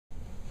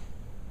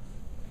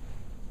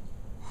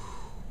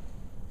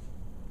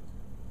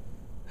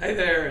Hey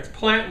there, it's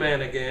Plant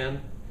Man again.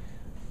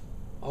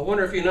 I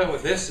wonder if you know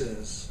what this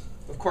is.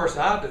 Of course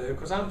I do,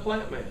 because I'm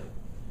Plant Man.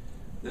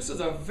 This is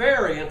a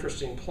very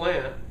interesting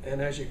plant,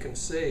 and as you can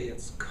see,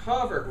 it's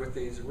covered with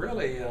these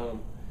really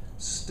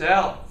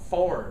stout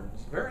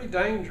thorns. Very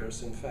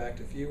dangerous, in fact,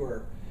 if you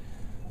were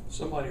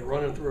somebody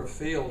running through a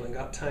field and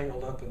got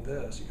tangled up in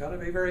this. You've got to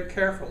be very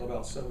careful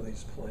about some of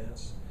these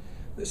plants.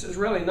 This is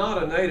really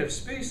not a native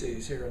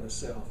species here in the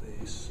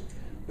southeast,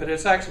 but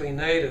it's actually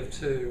native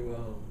to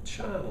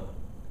China.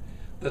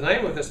 The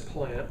name of this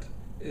plant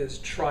is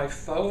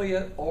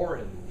trifoliate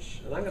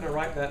orange, and I'm going to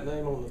write that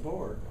name on the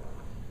board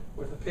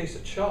with a piece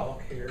of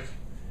chalk here.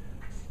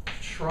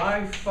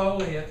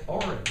 Trifoliate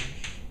orange.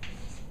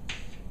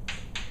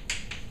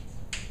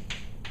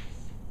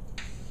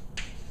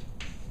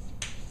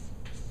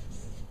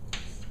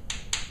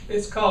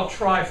 It's called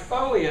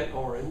trifoliate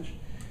orange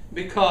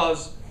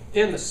because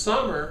in the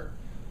summer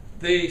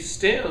the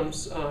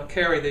stems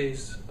carry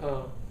these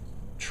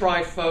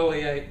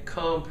trifoliate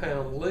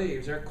compound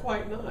leaves. They're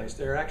quite nice.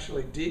 They're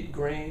actually deep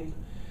green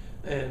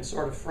and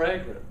sort of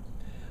fragrant.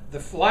 The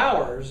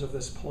flowers of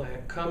this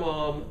plant come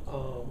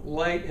on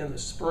late in the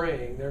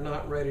spring. They're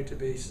not ready to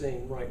be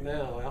seen right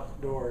now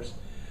outdoors.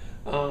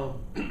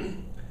 And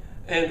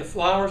the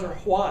flowers are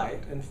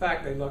white. In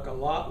fact, they look a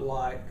lot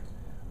like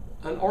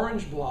an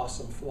orange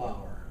blossom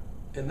flower.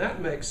 And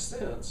that makes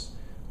sense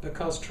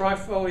because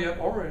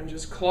trifoliate orange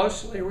is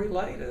closely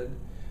related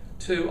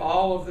to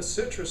all of the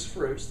citrus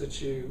fruits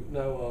that you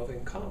know of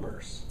in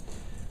commerce.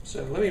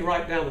 So let me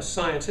write down the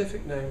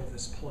scientific name of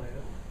this plant.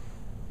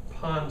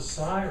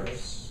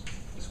 Poncirus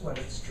is what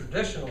it's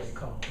traditionally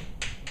called.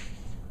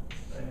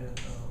 And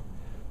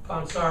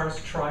Poncirus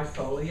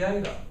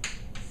trifoliata.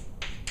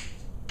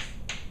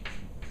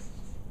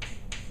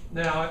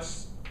 Now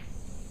it's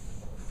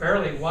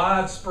fairly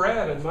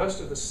widespread in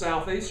most of the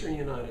southeastern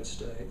United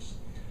States.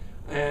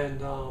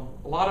 And a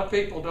lot of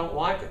people don't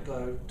like it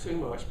though too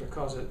much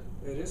because it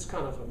is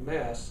kind of a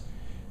mess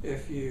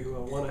if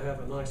you want to have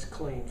a nice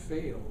clean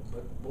field.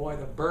 But boy,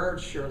 the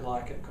birds sure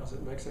like it because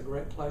it makes a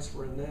great place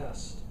for a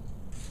nest.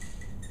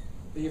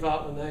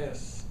 Vivat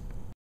Linnaeus.